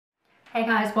Hey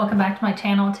guys, welcome back to my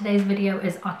channel. Today's video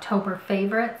is October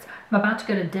favorites. I'm about to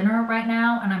go to dinner right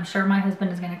now and I'm sure my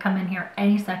husband is going to come in here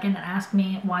any second and ask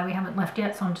me why we haven't left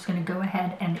yet, so I'm just going to go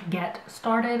ahead and get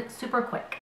started super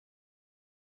quick.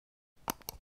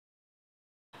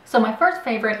 So my first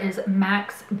favorite is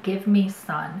MAC's Give Me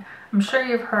Sun. I'm sure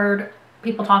you've heard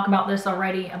people talk about this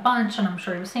already a bunch and I'm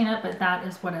sure you've seen it, but that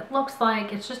is what it looks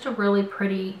like. It's just a really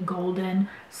pretty golden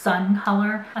sun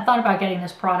color. I thought about getting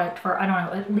this product for, I don't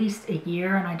know, at least a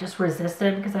year, and I just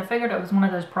resisted because I figured it was one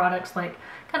of those products like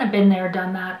kind of been there,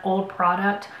 done that, old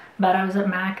product. But I was at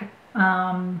MAC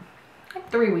like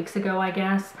 3 weeks ago, I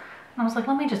guess. And I was like,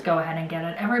 let me just go ahead and get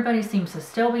it. Everybody seems to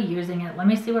still be using it. Let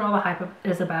me see what all the hype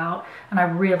is about. And I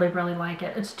really, really like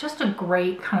it. It's just a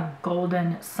great kind of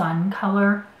golden sun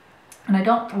color. And I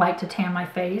don't like to tan my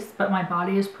face, but my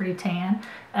body is pretty tan.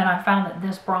 And I found that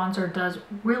this bronzer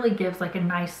really gives like a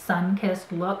nice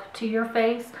sun-kissed look to your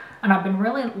face. And I've been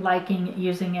really liking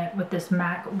using it with this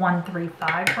MAC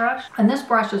 135 brush. And this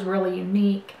brush is really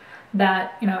unique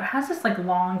that, you know, it has this like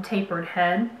long tapered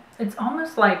head. It's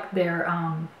almost like their,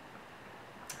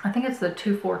 I think it's the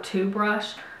 242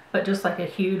 brush, but just like a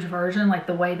huge version, like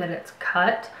the way that it's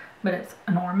cut. But it's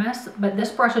enormous. But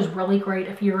this brush is really great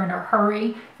if you're in a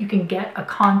hurry. You can get a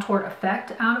contoured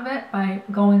effect out of it by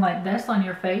going like this on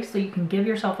your face, so you can give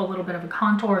yourself a little bit of a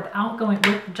contour without going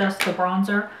with just the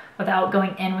bronzer, without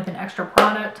going in with an extra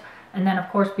product. And then of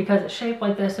course, because it's shaped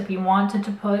like this, if you wanted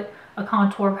to put a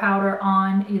contour powder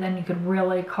on, then you could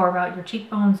really carve out your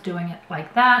cheekbones doing it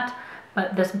like that.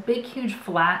 But this big huge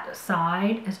flat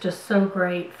side is just so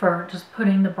great for just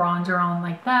putting the bronzer on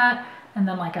like that. And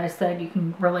then, like I said, you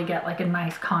can really get like a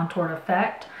nice contoured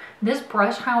effect. This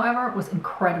brush, however, was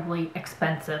incredibly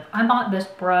expensive. I bought this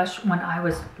brush when I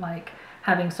was like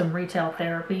having some retail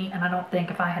therapy, and I don't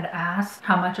think if I had asked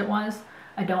how much it was,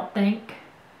 I don't think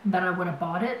that I would have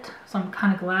bought it. So I'm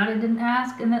kind of glad I didn't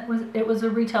ask, and it was a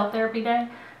retail therapy day,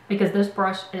 because this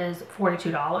brush is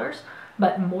 $42.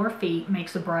 But Morphe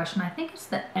makes a brush, and I think it's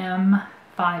the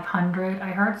M500.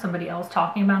 I heard somebody else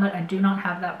talking about it. I do not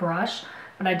have that brush.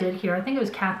 But I did hear, I think it was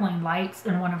Kathleen Lights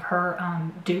in one of her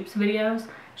dupes videos.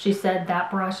 She said that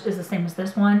brush is the same as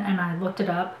this one, and I looked it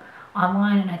up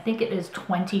online and I think it is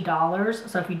 $20.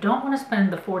 So if you don't want to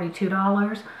spend the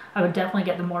 $42, I would definitely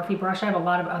get the Morphe brush. I have a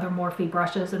lot of other Morphe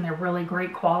brushes and they're really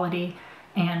great quality,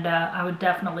 and I would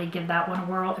definitely give that one a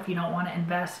whirl if you don't want to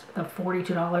invest the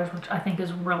 $42, which I think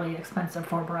is really expensive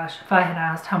for a brush. If I had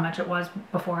asked how much it was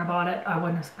before I bought it, I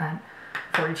wouldn't have spent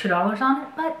 $42 on it,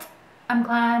 but I'm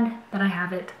glad that I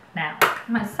have it now.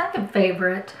 My second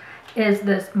favorite is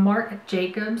this Marc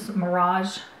Jacobs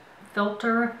Mirage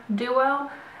Filter Duo.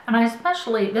 And I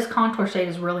especially, this contour shade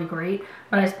is really great,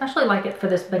 but I especially like it for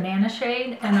this banana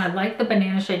shade. And I like the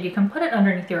banana shade. You can put it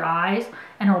underneath your eyes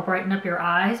and it'll brighten up your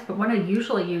eyes. But what I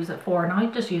usually use it for, and I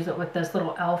just use it with this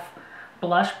little e.l.f.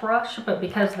 blush brush, but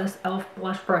because this e.l.f.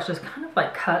 blush brush is kind of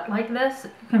like cut like this,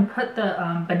 you can put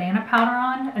the banana powder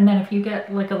on. And then if you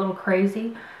get like a little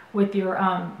crazy with your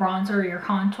bronzer or your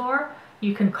contour,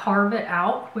 you can carve it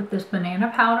out with this banana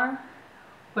powder,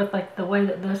 with like the way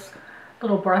that this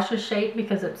little brush is shaped,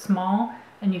 because it's small,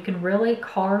 and you can really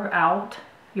carve out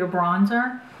your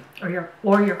bronzer or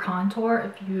your contour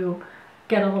if you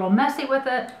get a little messy with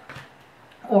it,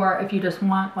 or if you just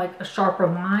want like a sharper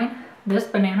line. This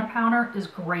banana powder is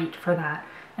great for that,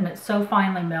 and it's so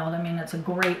finely milled. I mean, it's a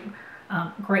great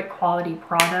quality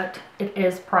product. It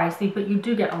is pricey, but you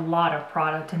do get a lot of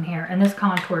product in here. And this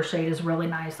contour shade is really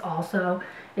nice also.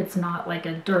 It's not like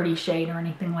a dirty shade or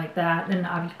anything like that. And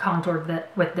I've contoured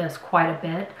that with this quite a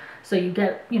bit. So you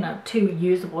get, you know, 2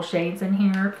 usable shades in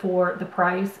here for the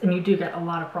price, and you do get a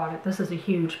lot of product. This is a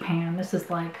huge pan. This is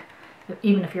like,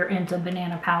 even if you're into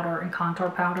banana powder and contour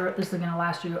powder, this is going to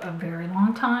last you a very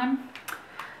long time.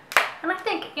 And I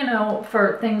think, you know,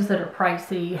 for things that are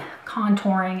pricey,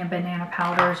 contouring and banana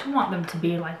powders, you want them to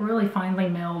be like really finely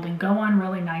milled and go on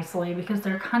really nicely, because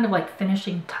they're kind of like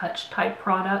finishing touch type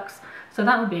products. So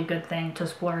that would be a good thing to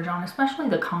splurge on, especially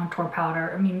the contour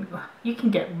powder. I mean, you can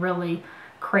get really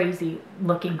crazy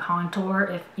looking contour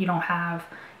if you don't have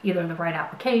either the right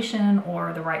application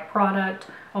or the right product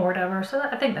or whatever. So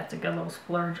I think that's a good little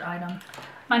splurge item.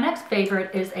 My next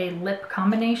favorite is a lip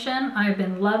combination. I've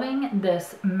been loving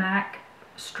this MAC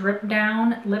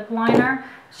Stripdown Lipliner.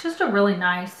 It's just a really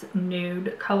nice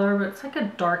nude color, but it's like a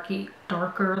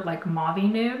darker like mauve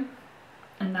nude.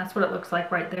 And that's what it looks like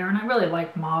right there. And I really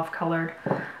like mauve colored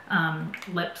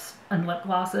lips and lip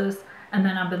glosses. And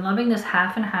then I've been loving this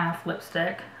Half and Half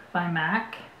lipstick by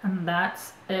MAC. And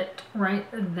that's it right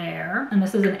there. And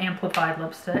this is an amplified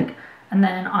lipstick. And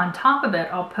then on top of it,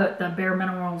 I'll put the Bare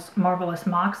Minerals Marvelous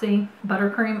Moxie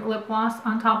Buttercream Lip Gloss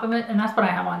on top of it. And that's what I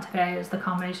have on today, is the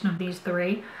combination of these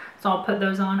three. So I'll put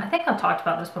those on. I think I've talked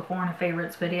about this before in a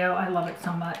favorites video. I love it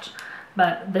so much.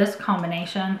 But this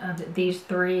combination of these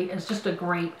three is just a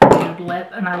great nude lip.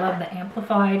 And I love the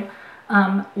amplified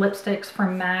lipsticks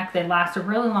from MAC. They last a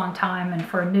really long time, and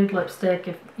for a nude lipstick,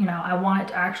 if you know, I want it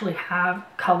to actually have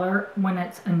color when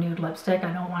it's a nude lipstick.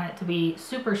 I don't want it to be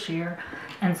super sheer,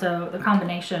 and so the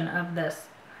combination of this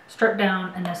Strip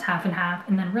Down and this half and half,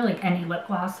 and then really any lip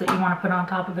gloss that you want to put on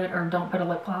top of it, or don't put a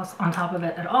lip gloss on top of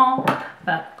it at all.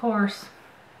 But of course,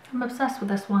 I'm obsessed with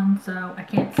this one, so I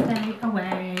can't stay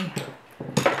away.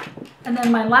 And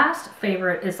then my last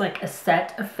favorite is like a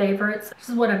set of favorites. This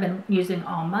is what I've been using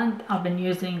all month. I've been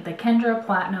using the Kenra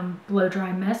Platinum Blow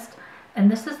Dry Mist, and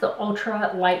this is the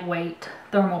ultra lightweight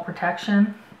thermal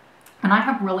protection. And I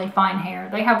have really fine hair.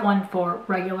 They have one for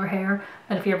regular hair,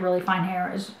 but if you have really fine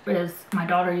hair, as my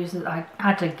daughter uses, I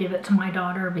had to give it to my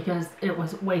daughter because it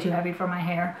was way too heavy for my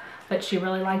hair, but she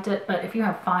really liked it. But if you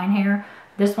have fine hair,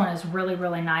 this one is really,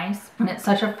 really nice, and it's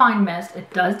such a fine mist.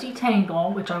 It does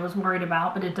detangle, which I was worried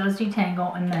about, but it does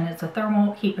detangle, and then it's a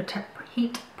thermal heat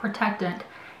protectant,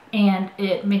 and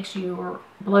it makes your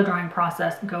blow drying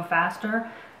process go faster.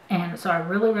 And so I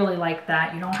really, really like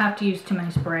that. You don't have to use too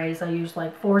many sprays. I use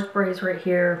like 4 sprays right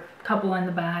here, a couple in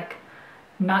the back,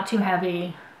 not too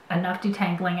heavy, enough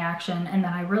detangling action, and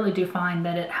then I really do find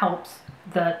that it helps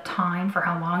the time for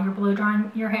how long you're blow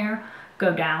drying your hair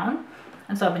go down.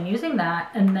 And so I've been using that,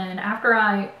 and then after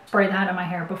I spray that in my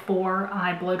hair before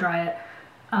I blow dry it,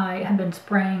 I have been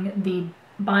spraying the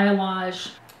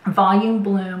Biolage Volume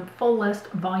Bloom Full List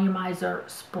Volumizer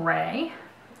Spray,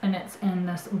 and it's in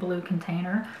this blue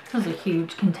container. This is a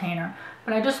huge container,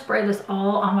 but I just spray this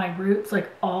all on my roots, like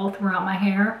all throughout my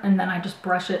hair, and then I just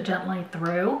brush it gently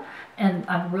through. And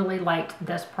I've really liked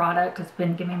this product. It's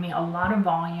been giving me a lot of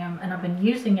volume, and I've been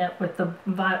using it with the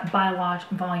Biolage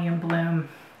Volume Bloom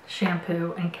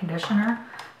shampoo and conditioner.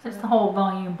 It's the whole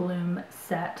Volume Bloom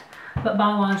set. But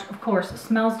Biolage, of course,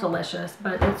 smells delicious,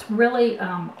 but it's really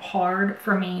hard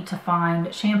for me to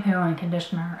find shampoo and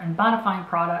conditioner and bodifying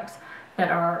products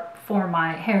that are for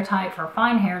my hair type, for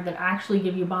fine hair, that actually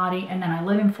give you body. And then I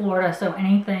live in Florida, so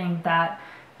anything that,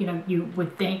 you know, you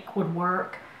would think would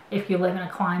work if you live in a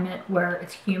climate where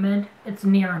it's humid, it's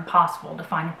near impossible to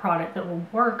find a product that will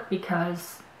work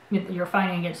because you're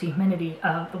fighting against the humidity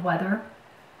of the weather.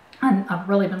 And I've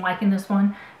really been liking this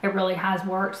one. It really has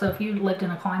worked. So if you lived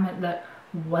in a climate that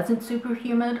wasn't super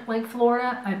humid like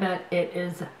Florida, I bet it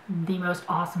is the most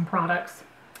awesome products.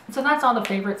 So that's all the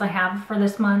favorites I have for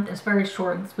this month. It's very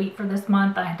short and sweet for this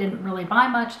month. I didn't really buy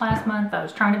much last month. I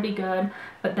was trying to be good,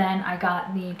 but then I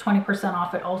got the 20%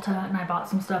 off at Ulta, and I bought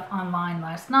some stuff online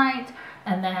last night.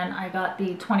 And then I got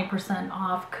the 20%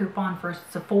 off coupon for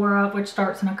Sephora, which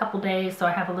starts in a couple days. So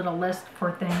I have a little list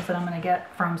for things that I'm going to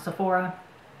get from Sephora.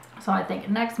 So I think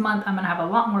next month I'm going to have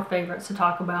a lot more favorites to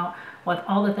talk about with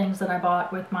all the things that I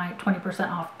bought with my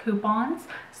 20% off coupons.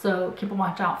 So keep a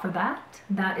watch out for that.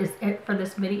 That is it for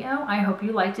this video. I hope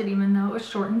you liked it, even though it was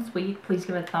short and sweet. Please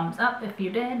give it a thumbs up if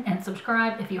you did, and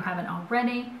subscribe if you haven't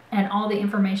already. And all the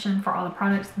information for all the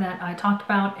products that I talked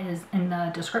about is in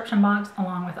the description box,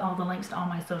 along with all the links to all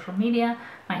my social media,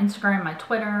 my Instagram, my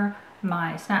Twitter,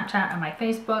 my Snapchat, and my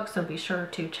Facebook. So be sure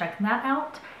to check that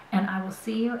out, and I will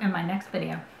see you in my next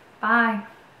video. Bye.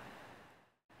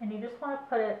 And you just want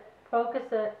to focus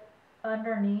it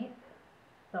underneath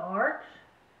the arch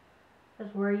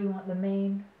is where you want the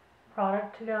main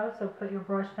product to go. So put your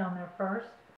brush down there first.